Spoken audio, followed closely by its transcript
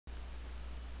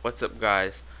What's up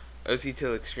guys, OC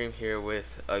Till Extreme here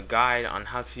with a guide on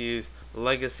how to use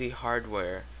legacy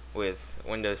hardware with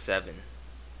Windows 7.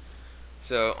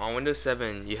 So on Windows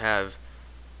 7 you have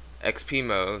XP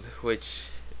mode, which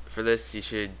for this you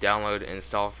should download and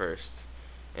install first.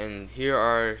 And here's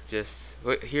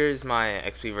my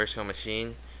XP virtual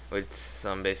machine with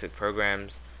some basic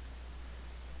programs.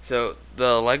 So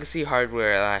the legacy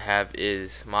hardware I have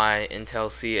is my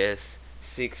Intel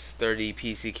CS630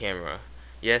 PC camera.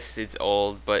 Yes, it's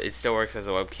old, but it still works as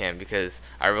a webcam because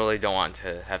I really don't want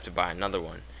to have to buy another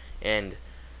one. And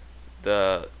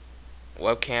the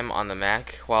webcam on the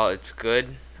Mac, while it's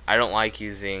good, I don't like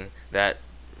using that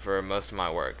for most of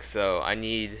my work. So I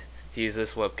need to use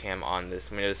this webcam on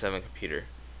this Windows 7 computer.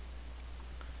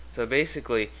 So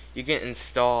basically, you can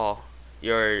install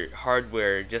your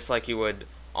hardware just like you would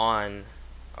on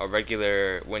a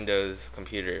regular Windows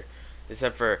computer,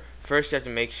 except for first you have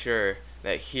to make sure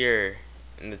that here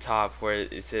in the top where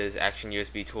it says Action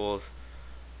USB Tools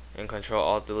and Control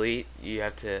Alt Delete, you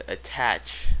have to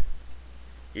attach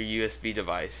your USB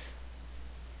device.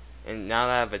 And now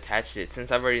that I've attached it,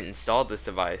 since I've already installed this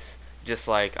device, just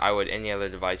like I would any other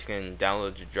device, you can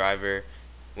download your driver.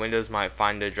 Windows might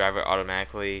find the driver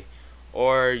automatically,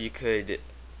 or you could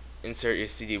insert your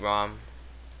CD-ROM.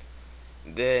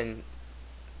 Then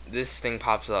this thing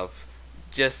pops up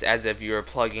just as if you were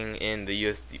plugging in the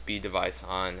USB device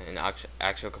on an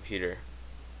actual computer.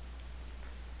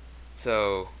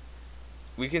 So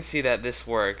we can see that this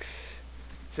works.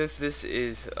 Since this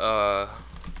is a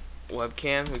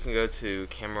webcam, we can go to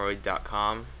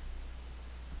Camroid.com,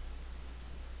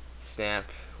 Snap,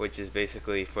 which is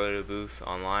basically photo booth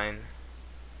online,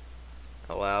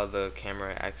 allow the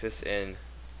camera access, and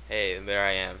hey, there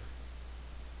I am.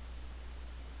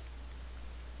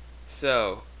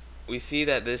 So we see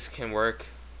that this can work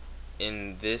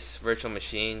in this virtual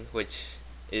machine, which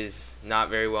is not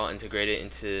very well integrated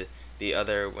into the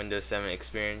other Windows 7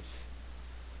 experience,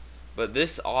 but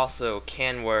this also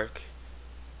can work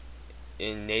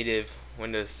in native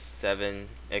Windows 7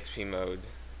 XP mode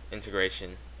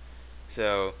integration.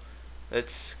 So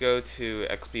let's go to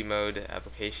XP mode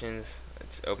applications.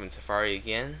 Let's open Safari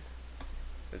again.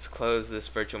 Let's close this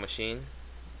virtual machine,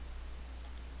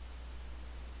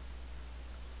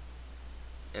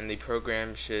 and the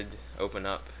program should open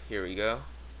up. Here we go.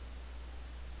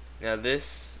 Now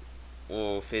this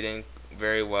will fit in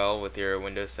very well with your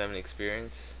Windows 7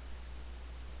 experience.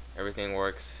 Everything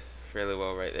works fairly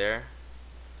well right there,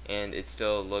 and it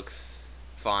still looks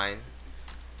fine.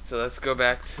 So let's go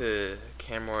back to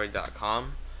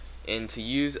Camroid.com, and to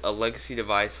use a legacy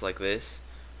device like this,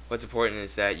 what's important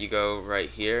is that you go right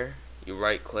here, you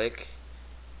right click,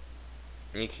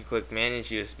 and you can click Manage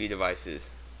USB Devices.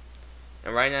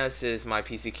 And right now it says my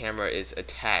PC camera is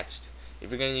attached.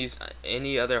 If you're going to use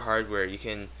any other hardware, you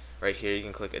can, right here, you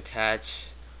can click Attach.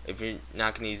 If you're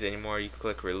not going to use it anymore, you can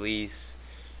click Release.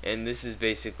 And this is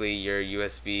basically your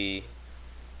USB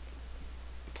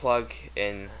plug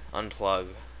and unplug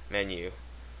menu.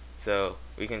 So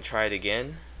we can try it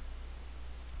again.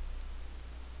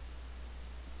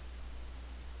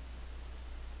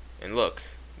 And look,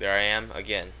 there I am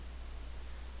again.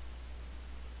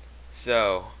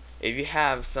 So if you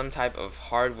have some type of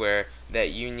hardware that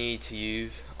you need to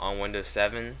use on Windows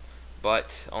 7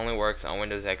 but only works on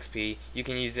Windows XP, you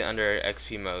can use it under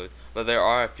XP mode. But there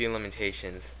are a few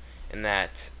limitations in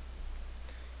that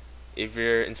if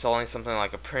you're installing something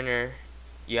like a printer,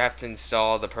 you have to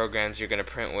install the programs you're going to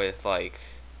print with, like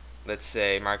let's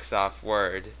say Microsoft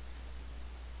Word,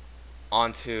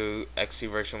 onto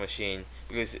XP virtual machine,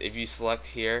 because if you select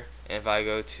here and if I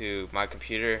go to my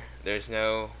computer, there's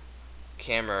no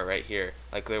camera right here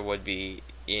like there would be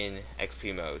in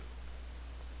XP mode.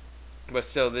 But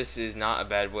still, this is not a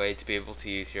bad way to be able to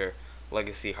use your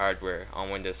legacy hardware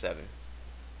on Windows 7.